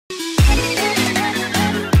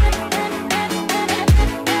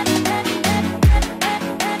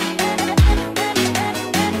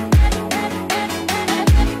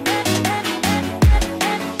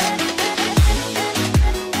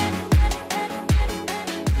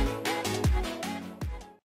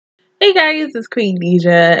Hey guys, it's Queendija,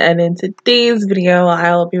 and in today's video,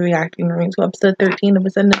 I'll be reacting to episode 13 of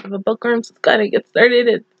Ascendance of a Bookworm. So let's gotta get started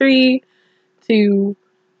at 3, 2,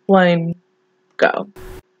 1, go.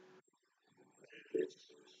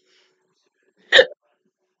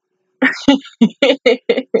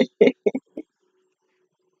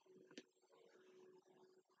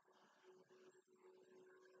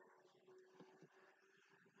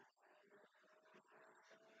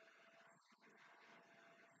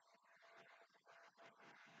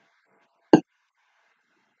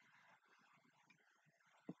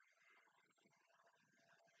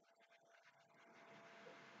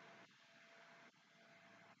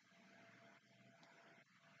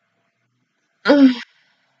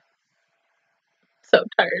 So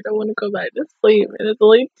tired, I want to go back to sleep, and it's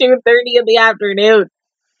only 2:30 in the afternoon,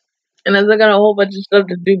 and I still got a whole bunch of stuff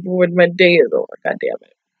to do before my day is over. God damn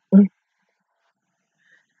it.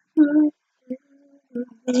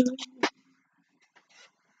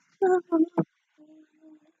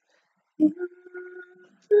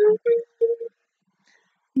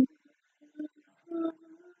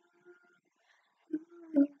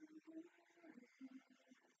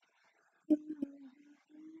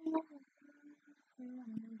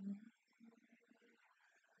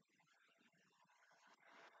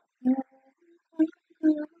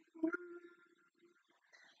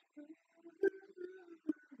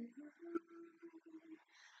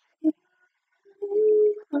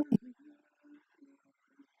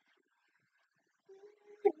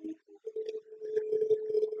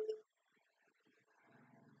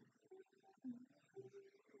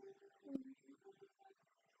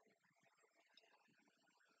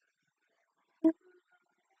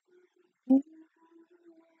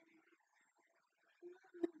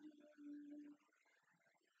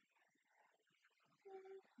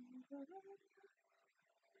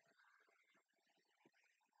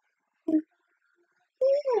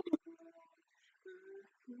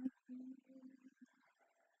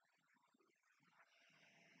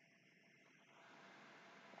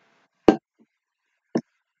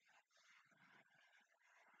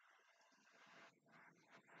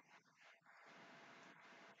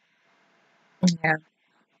 Yeah.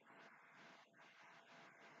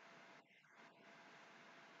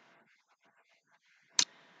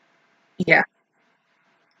 Yeah.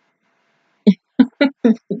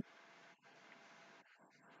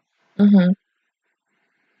 Mm-hmm.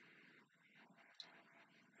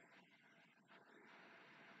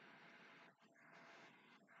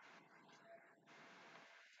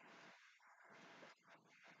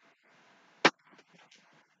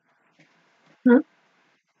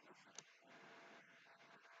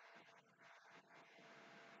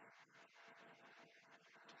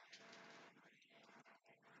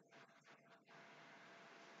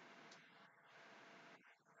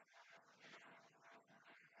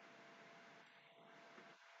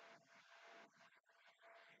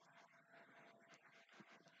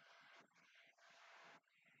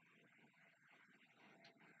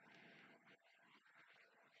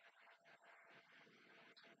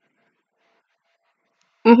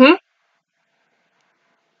 Mm-hmm.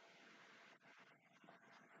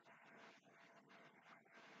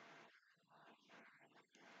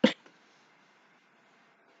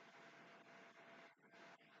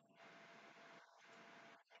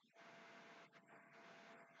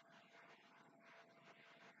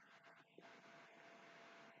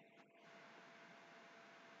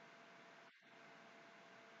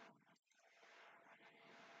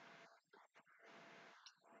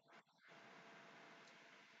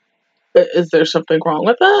 Is there something wrong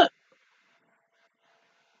with that?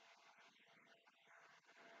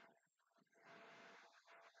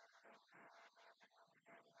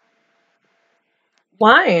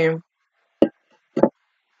 Why?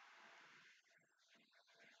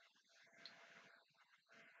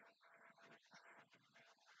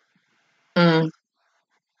 Mm.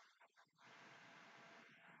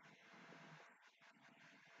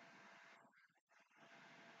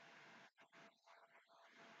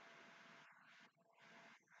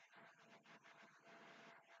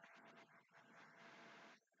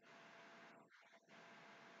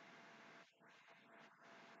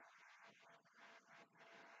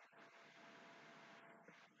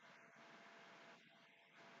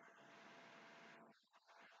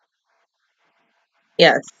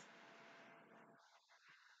 Yes.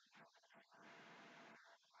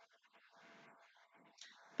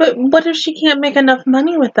 But what if she can't make enough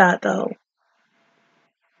money with that, though?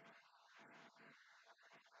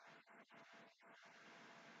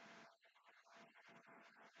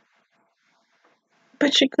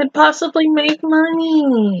 But she could possibly make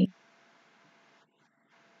money.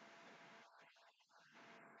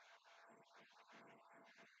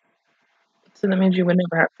 So that means you would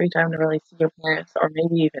never have free time to really see your parents or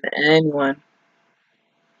maybe even anyone.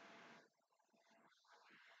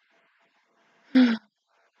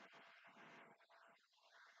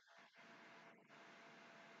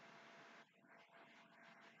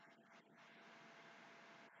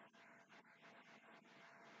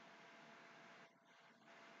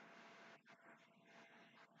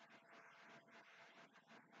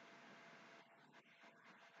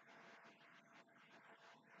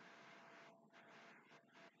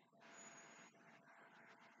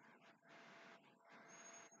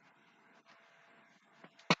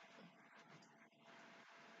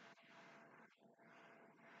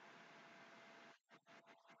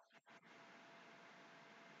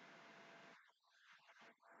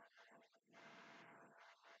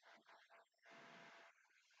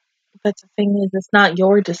 But the thing is, it's not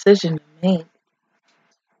your decision to make.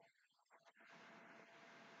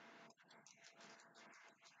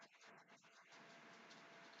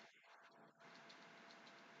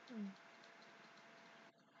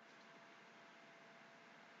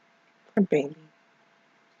 Poor baby.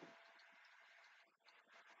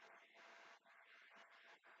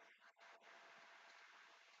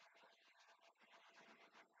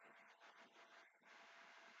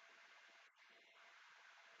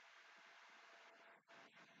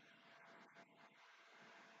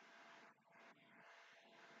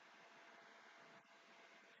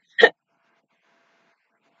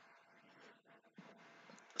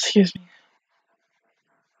 Excuse me.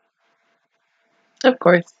 Of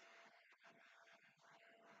course.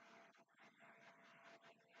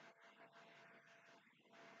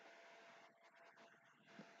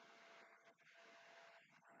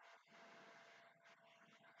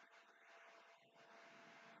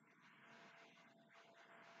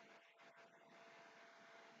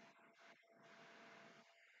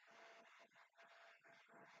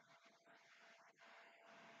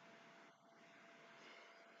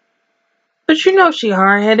 But you know she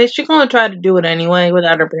hard headed. She gonna try to do it anyway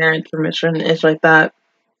without her parents' permission. It's like that.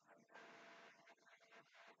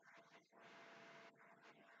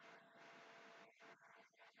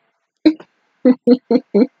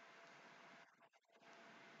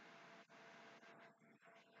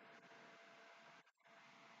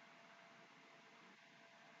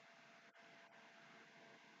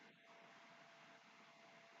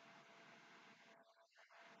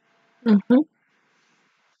 Mm-hmm.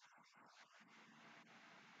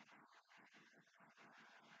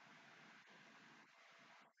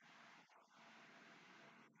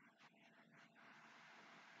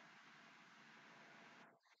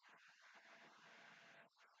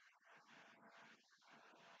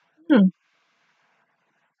 Hmm.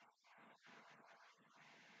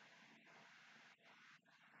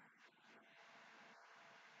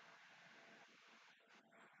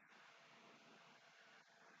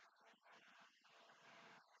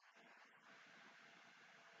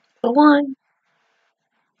 Go on.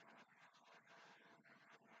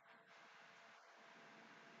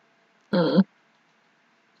 Mm.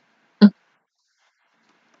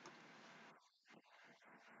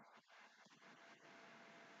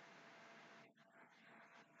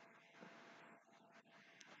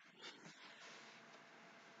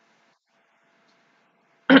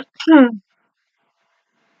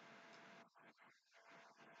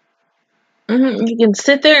 Mm-hmm. You can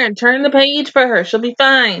sit there and turn the page for her. She'll be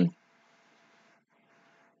fine.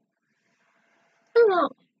 Oh.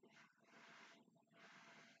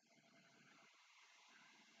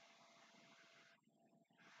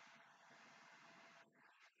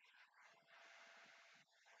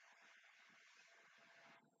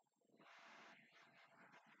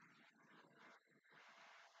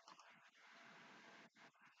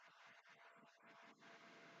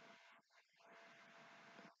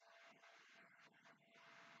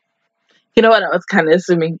 You know what? I was kind of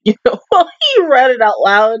assuming, while he read it out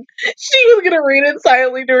loud, she was going to read it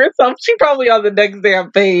silently to herself. She probably on the next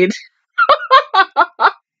damn page.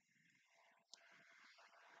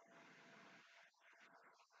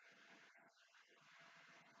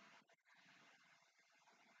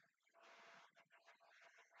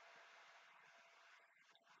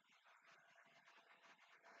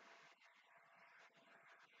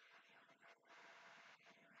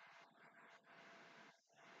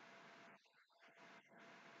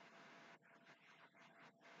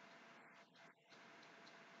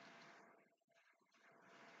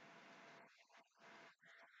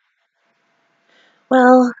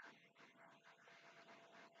 Well,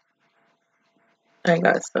 I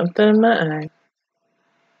got something in my eye.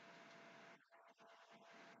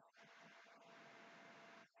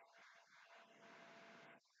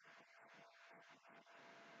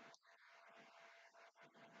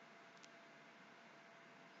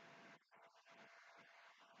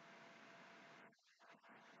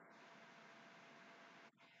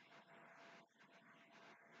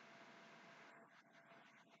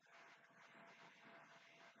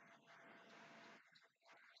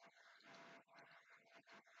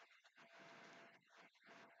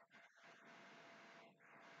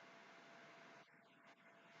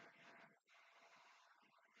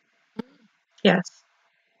 Yes.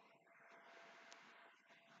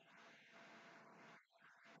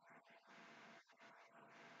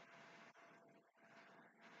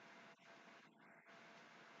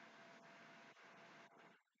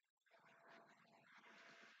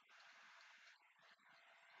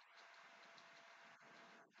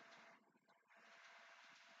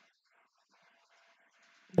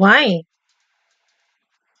 Why?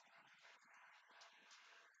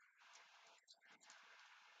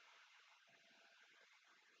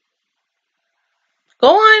 Go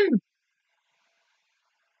on.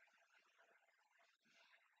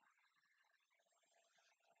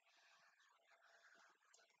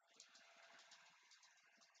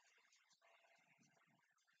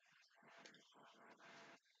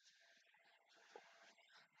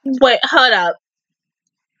 Wait, hold up.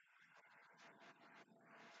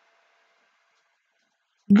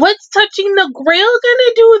 What's touching the grail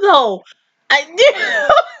gonna do though?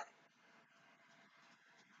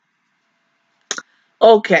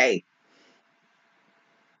 Okay.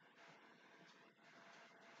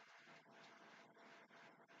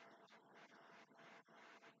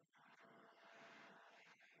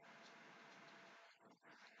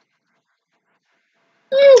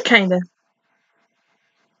 Kinda.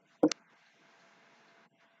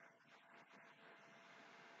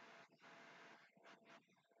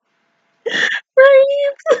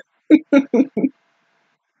 Right?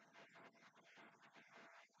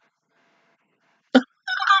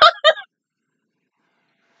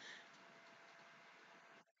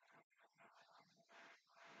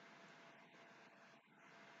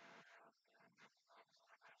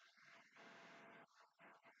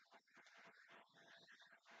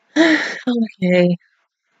 Okay.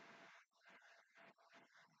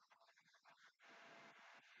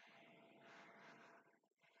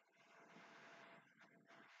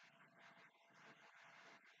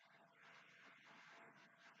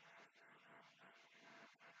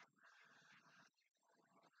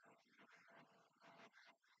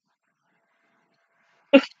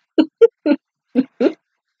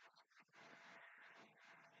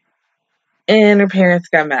 And her parents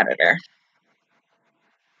got mad at her.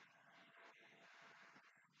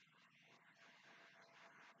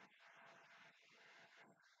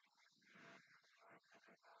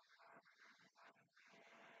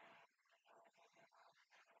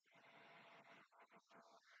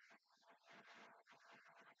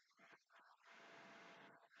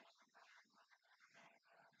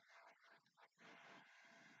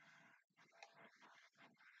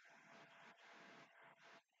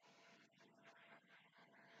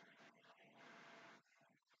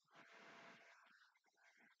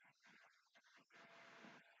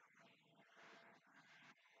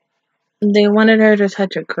 They wanted her to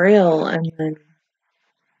touch a grail, and then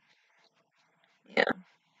yeah.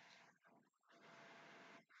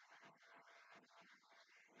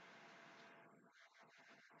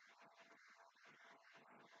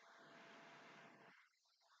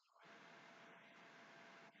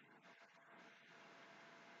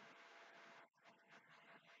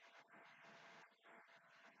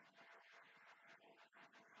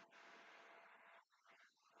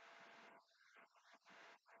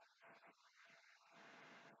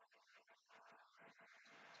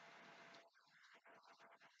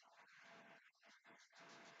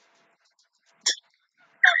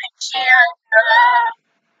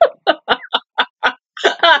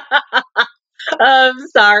 I'm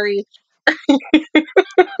sorry.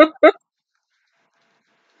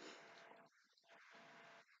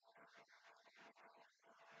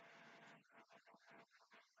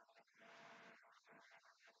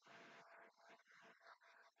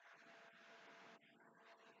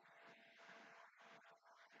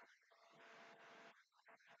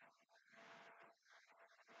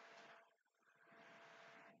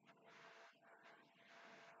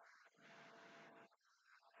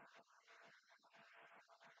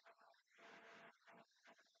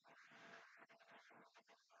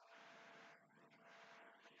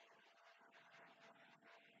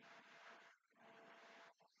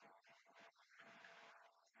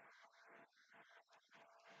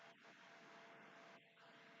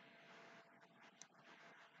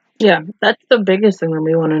 Yeah, that's the biggest thing that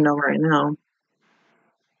we want to know right now.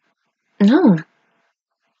 No.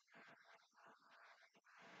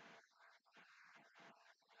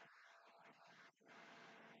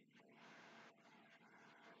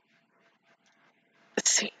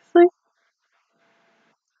 Seriously?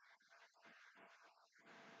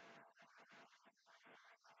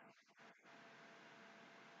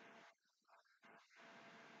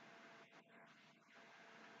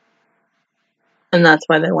 And that's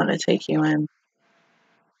why they want to take you in.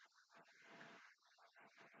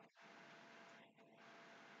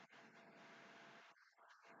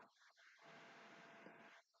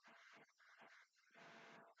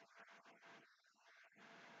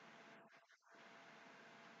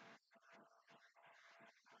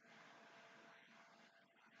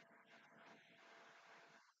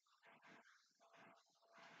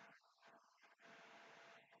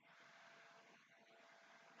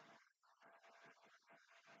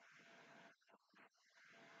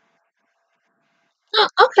 Oh,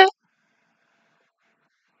 okay.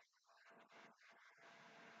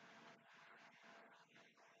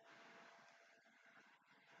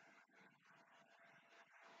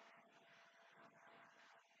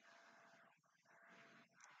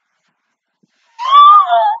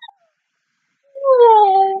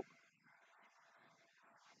 Oh,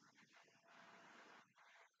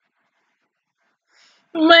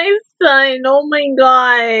 my son. Oh my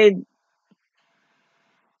god.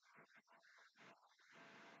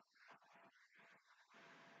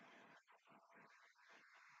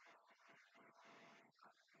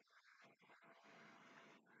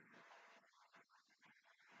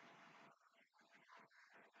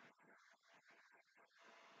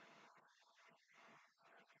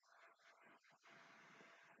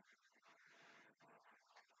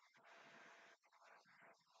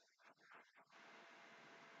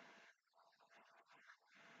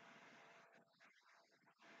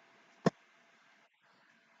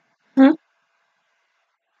 Hmm?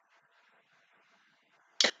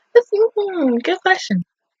 Good question.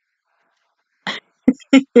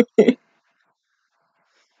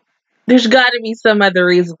 There's got to be some other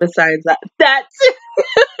reason besides that. That's.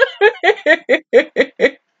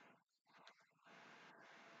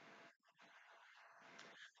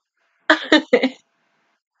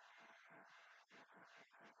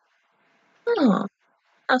 Oh,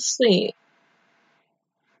 how sweet.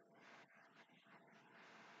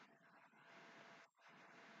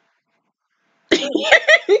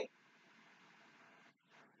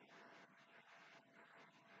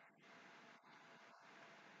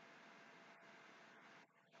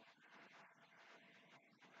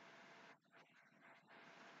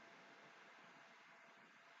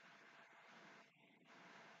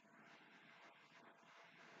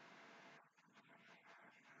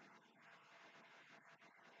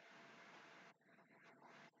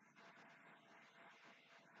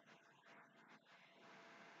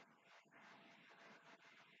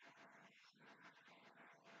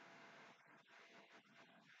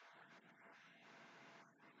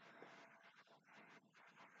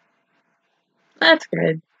 That's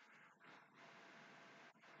good.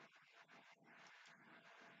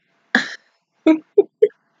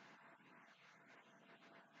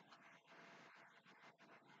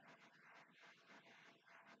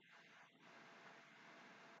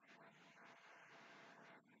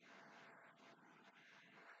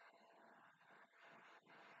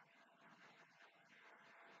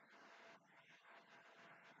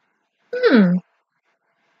 Hmm.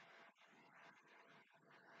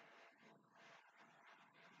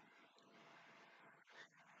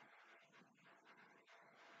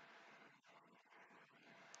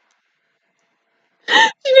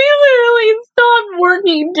 She literally stopped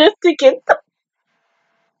working just to get the.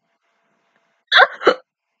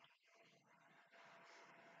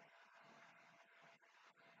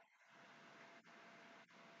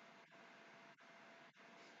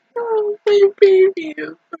 Oh, my baby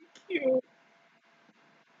is so cute.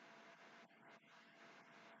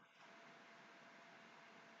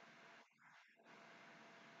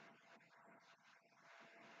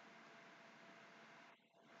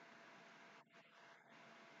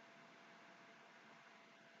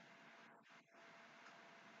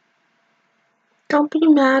 Don't be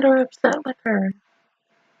mad or upset with her.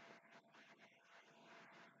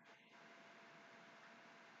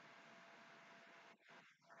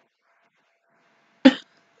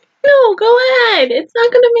 No, go ahead. It's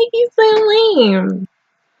not gonna make you sound lame.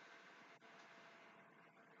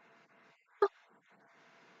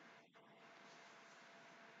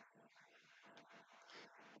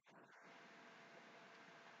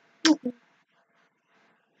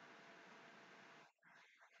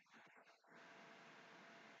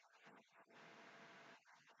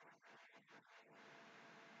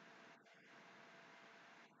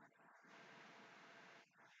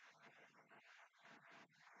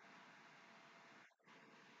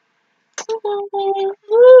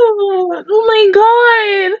 Oh my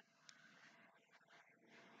god.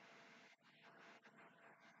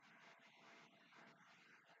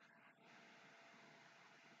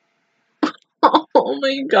 Oh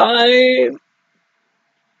my god.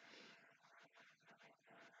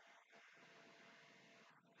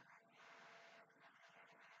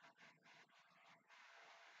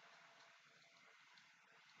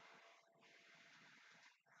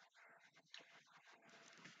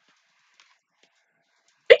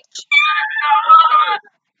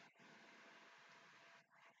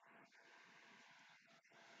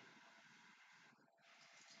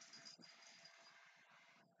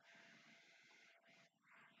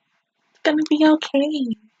 It's gonna be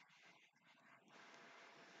okay.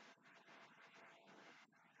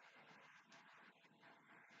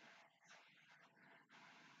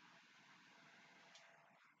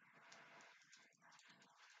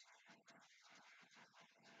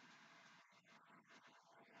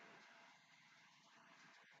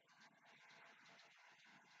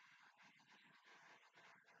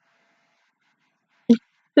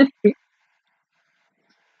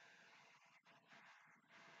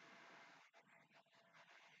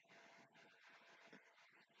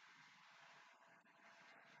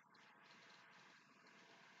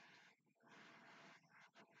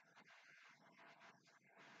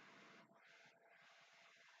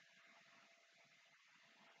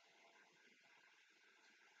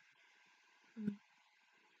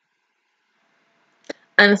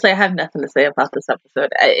 Honestly, I have nothing to say about this episode.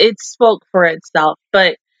 It spoke for itself,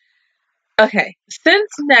 but okay.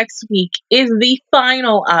 Since next week is the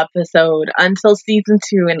final episode until season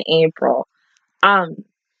 2 in April, um,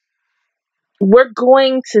 we're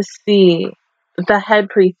going to see the head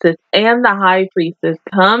priestess and the high priestess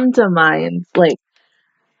come to minds. Like,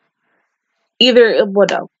 either, well,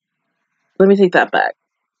 no, let me take that back.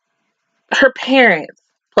 Her parents,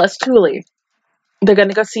 plus Julie, they're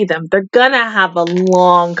gonna go see them. They're gonna have a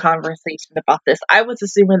long conversation about this. I was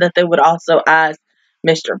assuming that they would also ask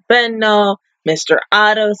Mr. Benno, Mr.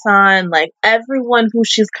 Otto-san, like everyone who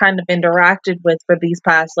she's kind of interacted with for these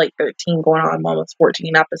past like 13 going on almost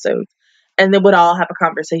 14 episodes. And they would all have a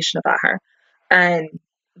conversation about her. And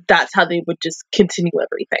that's how they would just continue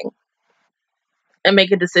everything and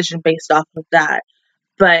make a decision based off of that.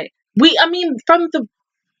 But I mean, from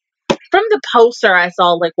the poster I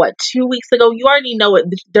saw, like, what, 2 weeks ago, you already know it.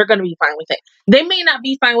 They're going to be fine with it. They may not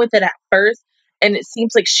be fine with it at first, and it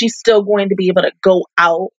seems like she's still going to be able to go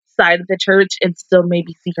outside of the church and still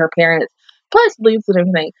maybe see her parents, plus Lutz and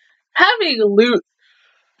everything. Having Lutz,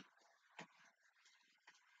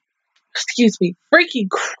 excuse me, freaking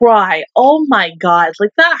cry. Oh my god,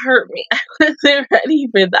 like, that hurt me. I wasn't ready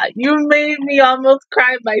for that. You made me almost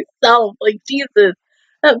cry myself. Like, Jesus.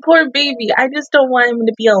 That poor baby. I just don't want him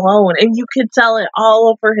to be alone. And you could tell it all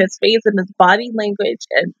over his face and his body language.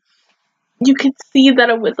 And you could see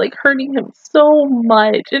that it was like hurting him so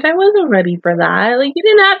much. And I wasn't ready for that. Like, you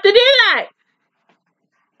didn't have to do that.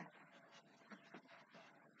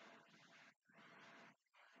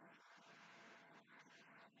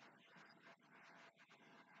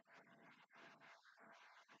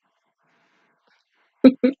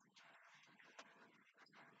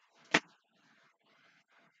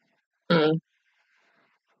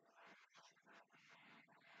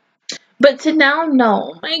 But to now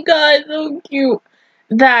know, my god, so cute,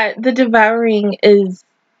 that the devouring is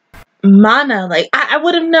mana. Like, I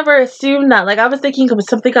would have never assumed that. Like, I was thinking it was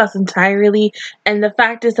something else entirely. And the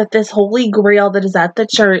fact is that this holy grail that is at the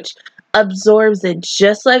church absorbs it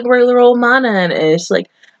just like regular old mana and ish. Like,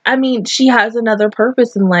 I mean, she has another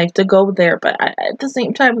purpose in life to go there, but at the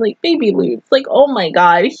same time, like, baby Lutz, like, oh my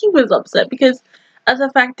god, he was upset because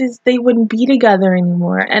the fact is they wouldn't be together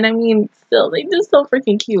anymore. And I mean, still, they just so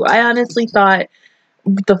freaking cute. I honestly thought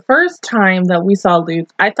the first time that we saw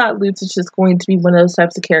Lutz, I thought Lutz was just going to be one of those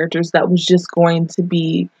types of characters that was just going to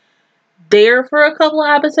be there for a couple of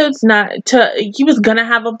episodes. He was gonna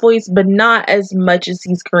have a voice, but not as much as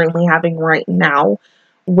he's currently having right now,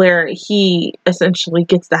 where he essentially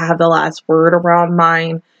gets to have the last word around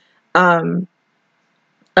mine,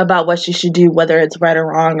 about what she should do, whether it's right or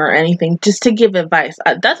wrong or anything, just to give advice.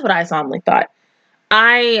 That's what I solemnly thought.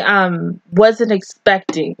 I wasn't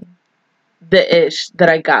expecting the ish that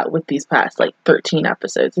I got with these past like 13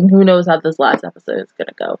 episodes, and who knows how this last episode is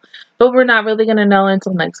gonna go. But we're not really gonna know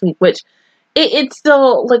until next week, which it's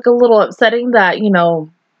still like a little upsetting that, you know,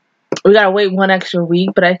 we gotta wait one extra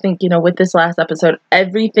week. But I think, you know, with this last episode,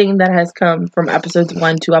 everything that has come from episodes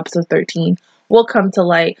 1 to episode 13 will come to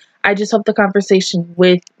light. I just hope the conversation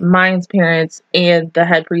with Mine's parents and the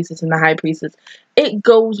head priestess and the high priestess, it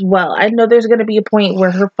goes well. I know there's gonna be a point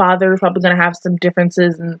where her father is probably gonna have some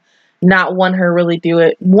differences and not want her to really do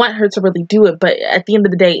it, but at the end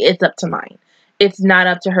of the day, it's up to Mine. It's not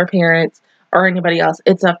up to her parents or anybody else.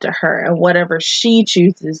 It's up to her, and whatever she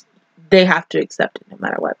chooses, they have to accept it no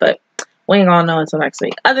matter what. But we ain't gonna know until next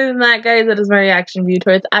week. Other than that, guys, that is my reaction view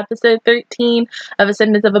towards episode 13 of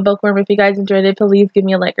Ascendance of a Bookworm. If you guys enjoyed it, please give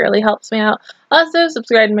me a like. It really helps me out. Also,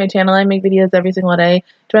 subscribe to my channel. I make videos every single day.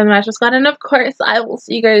 Join the Master Squad. And of course, I will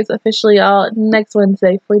see you guys officially all next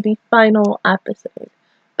Wednesday for the final episode.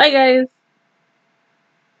 Bye, guys.